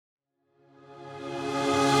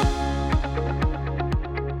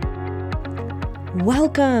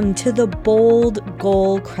Welcome to the Bold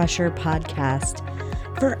Goal Crusher podcast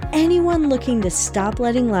for anyone looking to stop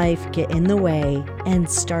letting life get in the way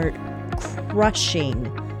and start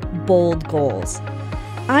crushing bold goals.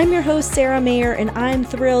 I'm your host, Sarah Mayer, and I'm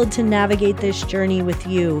thrilled to navigate this journey with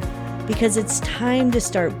you because it's time to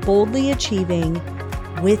start boldly achieving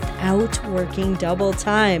without working double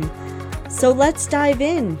time. So let's dive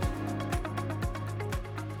in.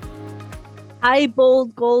 Hi,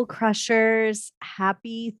 Bold Goal Crushers.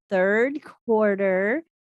 Happy third quarter.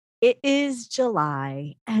 It is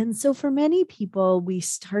July. And so for many people, we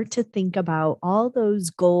start to think about all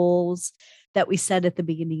those goals that we set at the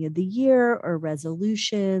beginning of the year, or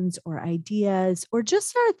resolutions, or ideas, or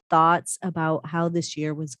just our thoughts about how this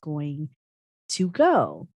year was going to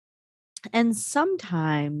go. And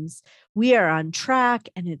sometimes we are on track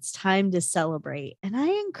and it's time to celebrate. And I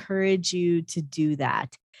encourage you to do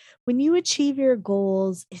that. When you achieve your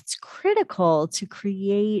goals, it's critical to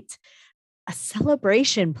create a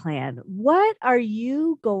celebration plan. What are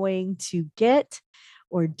you going to get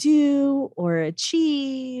or do or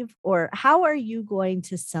achieve, or how are you going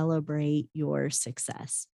to celebrate your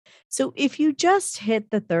success? So, if you just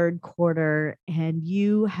hit the third quarter and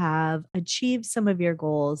you have achieved some of your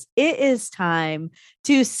goals, it is time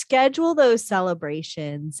to schedule those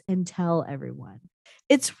celebrations and tell everyone.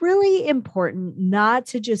 It's really important not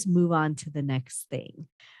to just move on to the next thing.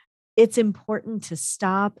 It's important to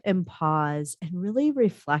stop and pause and really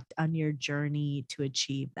reflect on your journey to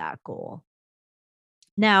achieve that goal.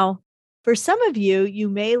 Now, for some of you, you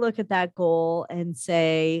may look at that goal and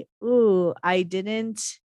say, "Ooh, I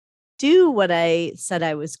didn't do what I said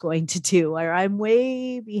I was going to do, or I'm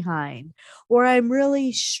way behind, or I'm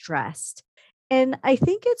really stressed." And I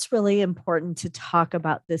think it's really important to talk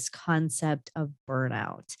about this concept of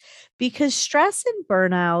burnout, because stress and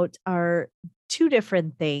burnout are two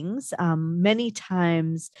different things. Many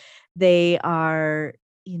times they are,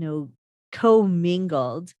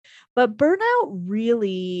 commingled, but burnout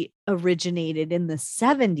really originated in the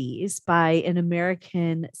 70s by an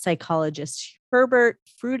American psychologist, Herbert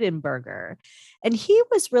Freudenberger. And he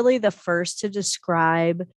was really the first to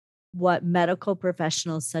describe what medical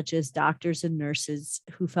professionals such as doctors and nurses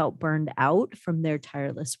who felt burned out from their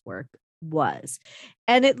tireless work was.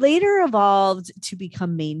 And it later evolved to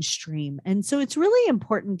become mainstream. And so it's really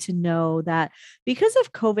important to know that because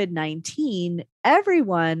of COVID-19,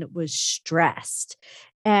 everyone was stressed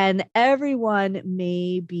and everyone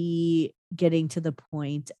may be getting to the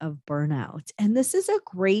point of burnout. And this is a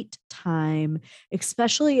great time,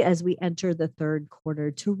 especially as we enter the third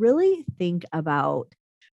quarter, to really think about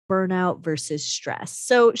burnout versus stress.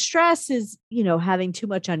 So stress is, having too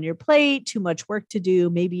much on your plate, too much work to do.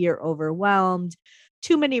 Maybe you're overwhelmed,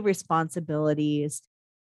 too many responsibilities,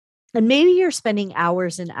 and maybe you're spending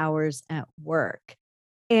hours and hours at work.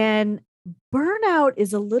 And burnout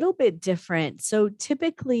is a little bit different. So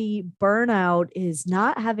typically, burnout is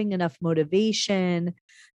not having enough motivation,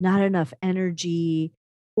 not enough energy,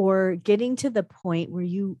 or getting to the point where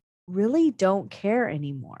you really don't care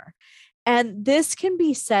anymore. And this can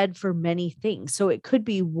be said for many things. So it could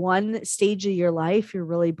be one stage of your life, you're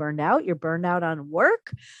really burned out. You're burned out on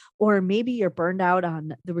work, or maybe you're burned out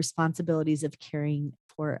on the responsibilities of caring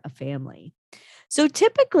for a family. So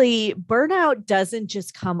typically, burnout doesn't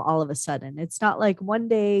just come all of a sudden. It's not like one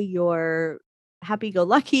day you're happy go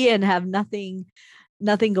lucky and have nothing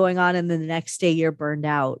going on, and then the next day you're burned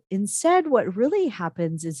out. Instead, what really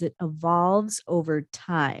happens is it evolves over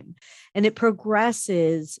time and it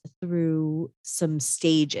progresses through some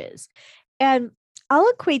stages. And I'll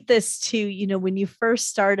equate this to, when you first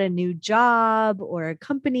start a new job or a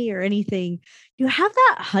company or anything, you have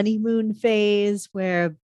that honeymoon phase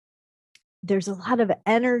where there's a lot of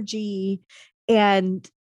energy, and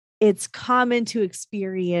it's common to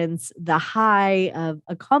experience the high of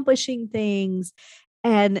accomplishing things.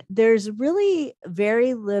 And there's really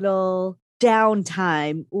very little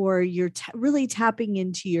downtime, or you're really tapping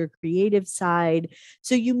into your creative side.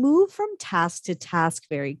 So you move from task to task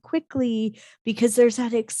very quickly because there's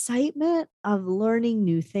that excitement of learning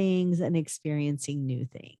new things and experiencing new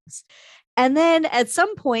things. And then at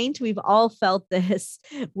some point, we've all felt this,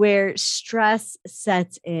 where stress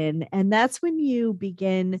sets in. And that's when you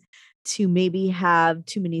begin to maybe have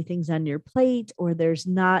too many things on your plate, or there's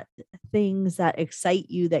not things that excite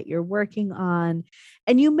you that you're working on.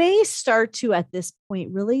 And you may start to, at this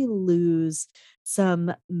point, really lose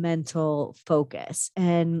some mental focus.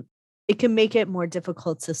 And it can make it more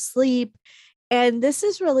difficult to sleep. And this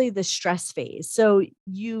is really the stress phase. So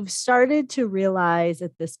you've started to realize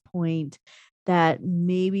at this point that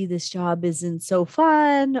maybe this job isn't so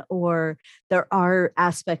fun, or there are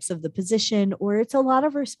aspects of the position, or it's a lot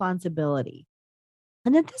of responsibility.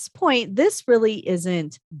 And at this point, this really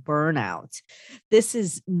isn't burnout. This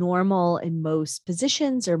is normal in most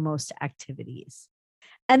positions or most activities.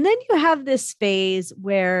 And then you have this phase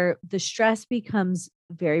where the stress becomes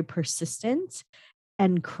very persistent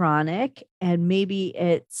and chronic, and maybe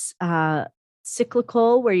it's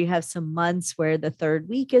cyclical, where you have some months where the third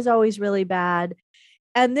week is always really bad.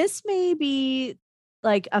 And this may be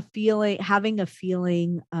like a feeling, having a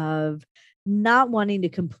feeling of not wanting to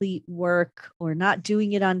complete work or not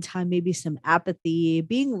doing it on time, maybe some apathy,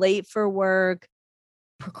 being late for work,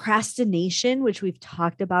 procrastination, which we've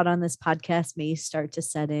talked about on this podcast, may start to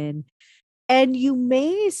set in. And you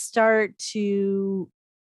may start to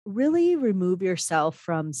really remove yourself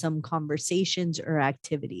from some conversations or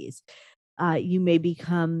activities. You may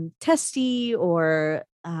become testy or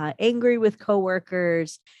angry with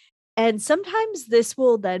coworkers. And sometimes this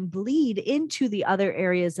will then bleed into the other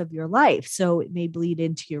areas of your life. So it may bleed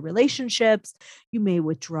into your relationships. You may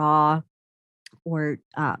withdraw or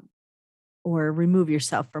remove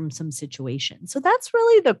yourself from some situation. So that's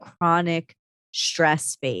really the chronic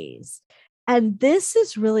stress phase. And this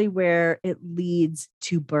is really where it leads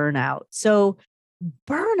to burnout. So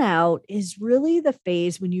burnout is really the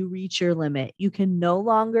phase when you reach your limit. You can no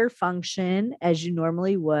longer function as you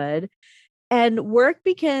normally would, and work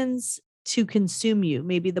begins to consume you.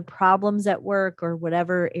 Maybe the problems at work or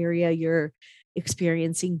whatever area you're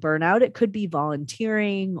experiencing burnout. It could be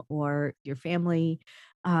volunteering or your family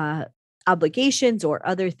uh, obligations or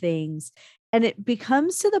other things. And it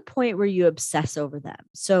becomes to the point where you obsess over them.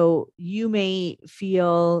 So you may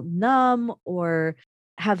feel numb or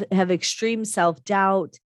have extreme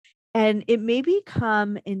self-doubt, and it may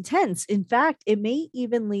become intense. In fact, it may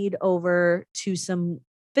even lead over to some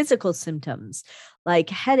physical symptoms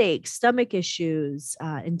like headaches, stomach issues,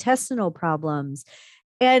 intestinal problems.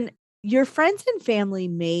 And your friends and family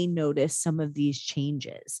may notice some of these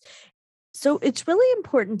changes. So it's really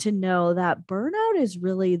important to know that burnout is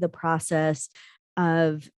really the process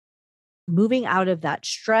of moving out of that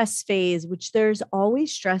stress phase, which there's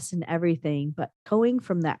always stress in everything, but going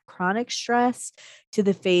from that chronic stress to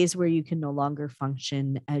the phase where you can no longer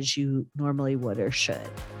function as you normally would or should.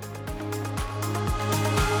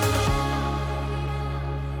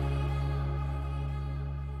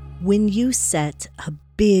 When you set a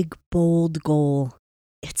big, bold goal,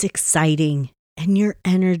 it's exciting and you're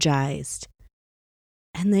energized.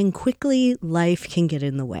 And then quickly, life can get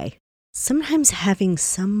in the way. Sometimes having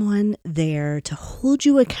someone there to hold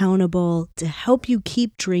you accountable, to help you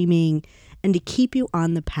keep dreaming, and to keep you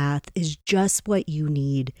on the path is just what you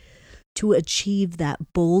need to achieve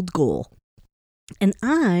that bold goal. And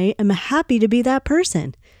I am happy to be that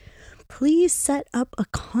person. Please set up a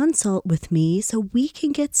consult with me so we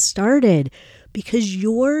can get started, because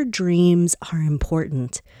your dreams are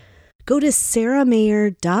important. Go to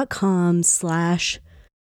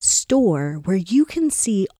sarahmayer.com/store, where you can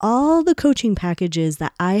see all the coaching packages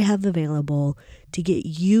that I have available to get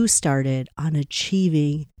you started on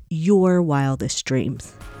achieving your wildest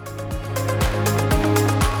dreams.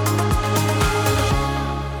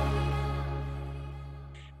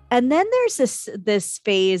 And then there's this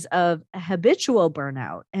phase of habitual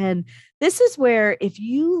burnout. And this is where if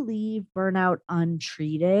you leave burnout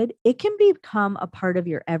untreated, it can become a part of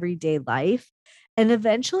your everyday life and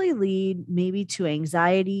eventually lead maybe to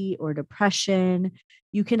anxiety or depression.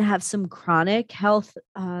 You can have some chronic health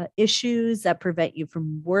issues that prevent you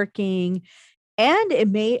from working, and it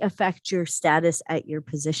may affect your status at your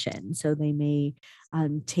position. So they may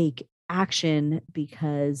take action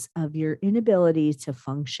because of your inability to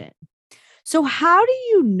function. So, how do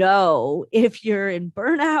you know if you're in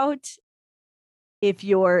burnout, if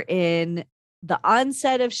you're in the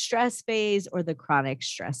onset of stress phase or the chronic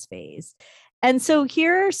stress phase? And so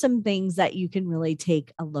here are some things that you can really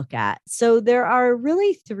take a look at. So there are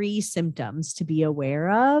really three symptoms to be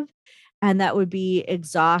aware of, and that would be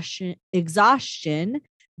exhaustion,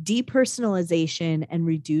 depersonalization, and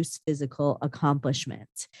reduced physical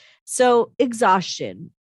accomplishment. So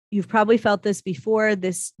exhaustion, you've probably felt this before.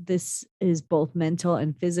 This is both mental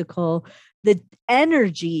and physical. The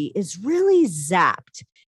energy is really zapped.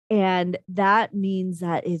 And that means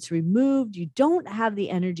that it's removed. You don't have the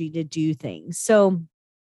energy to do things. So,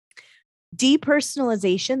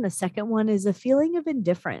 depersonalization, the second one, is a feeling of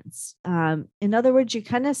indifference. In other words, you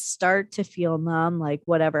kind of start to feel numb, like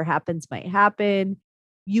whatever happens might happen.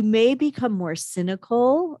 You may become more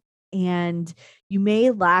cynical, and you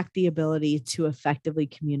may lack the ability to effectively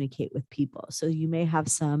communicate with people. So, you may have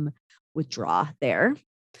some withdraw there.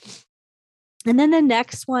 And then the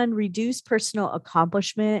next one, reduce personal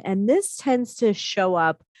accomplishment. And this tends to show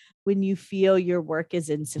up when you feel your work is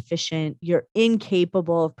insufficient, you're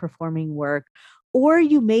incapable of performing work, or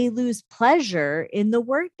you may lose pleasure in the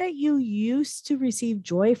work that you used to receive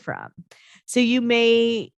joy from. So you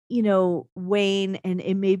may, wane, and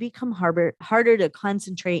it may become harder to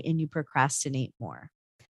concentrate, and you procrastinate more.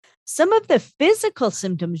 Some of the physical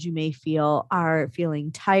symptoms you may feel are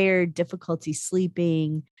feeling tired, difficulty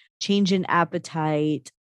sleeping, change in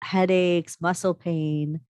appetite, headaches, muscle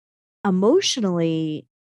pain. Emotionally,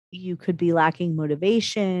 you could be lacking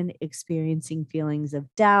motivation, experiencing feelings of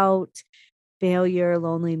doubt, failure,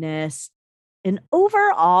 loneliness, an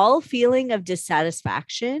overall feeling of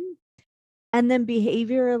dissatisfaction. And then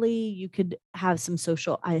behaviorally, you could have some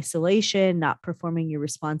social isolation, not performing your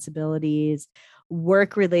responsibilities,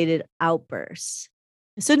 work related outbursts.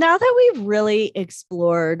 So now that we've really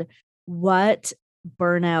explored what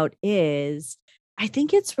burnout is, I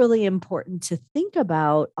think it's really important to think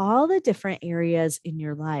about all the different areas in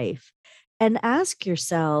your life and ask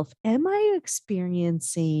yourself, am I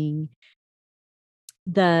experiencing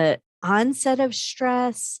the onset of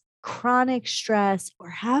stress, chronic stress, or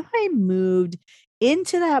have I moved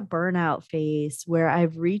into that burnout phase where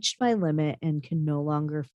I've reached my limit and can no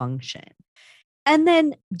longer function? And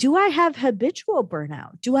then, do I have habitual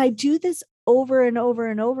burnout? Do I do this over and over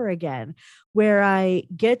and over again, where I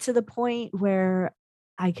get to the point where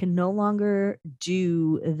I can no longer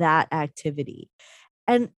do that activity?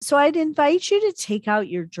 And so I'd invite you to take out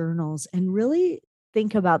your journals and really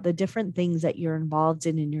think about the different things that you're involved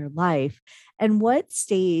in your life and what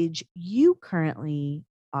stage you currently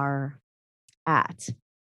are at.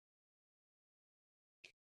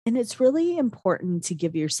 And it's really important to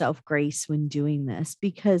give yourself grace when doing this,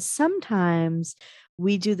 because sometimes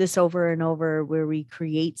we do this over and over where we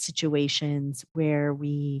create situations where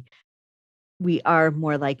we are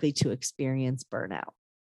more likely to experience burnout.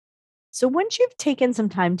 So once you've taken some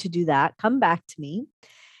time to do that, come back to me.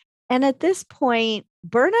 And at this point,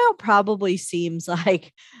 burnout probably seems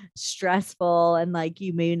like stressful and like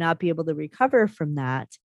you may not be able to recover from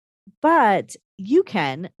that, but you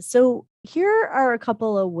can. So here are a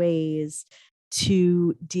couple of ways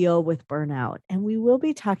to deal with burnout. And we will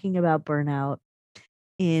be talking about burnout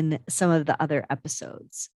in some of the other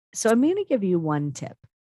episodes. So I'm going to give you one tip.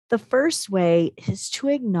 The first way is to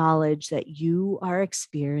acknowledge that you are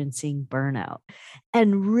experiencing burnout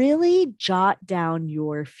and really jot down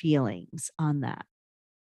your feelings on that.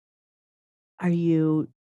 Are you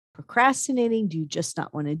procrastinating? Do you just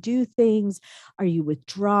not want to do things? Are you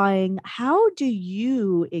withdrawing? How do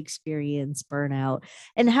you experience burnout?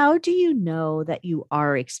 And how do you know that you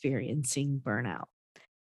are experiencing burnout?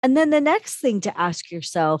 And then the next thing to ask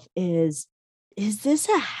yourself is this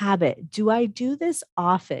a habit? Do I do this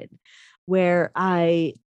often where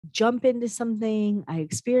I jump into something, I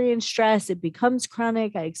experience stress, it becomes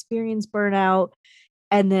chronic, I experience burnout,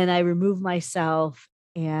 and then I remove myself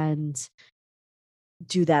and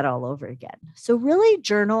do that all over again? So, really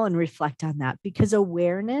journal and reflect on that, because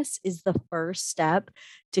awareness is the first step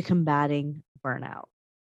to combating burnout.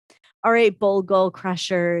 All right, bold goal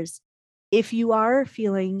crushers. If you are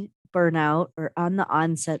feeling burnout or on the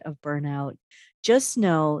onset of burnout, just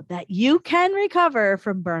know that you can recover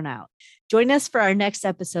from burnout. Join us for our next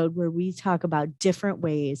episode where we talk about different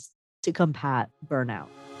ways to combat burnout.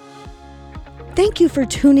 Thank you for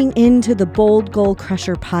tuning in to the Bold Goal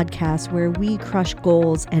Crusher podcast, where we crush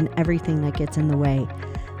goals and everything that gets in the way.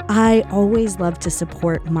 I always love to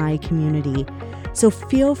support my community, so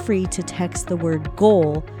feel free to text the word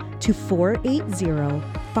goal to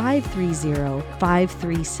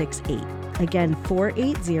 480-530-5368. Again,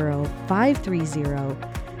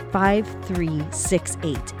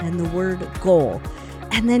 480-530-5368 and the word goal.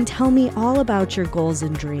 And then tell me all about your goals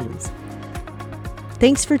and dreams.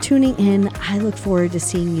 Thanks for tuning in. I look forward to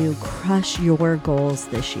seeing you crush your goals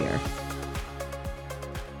this year.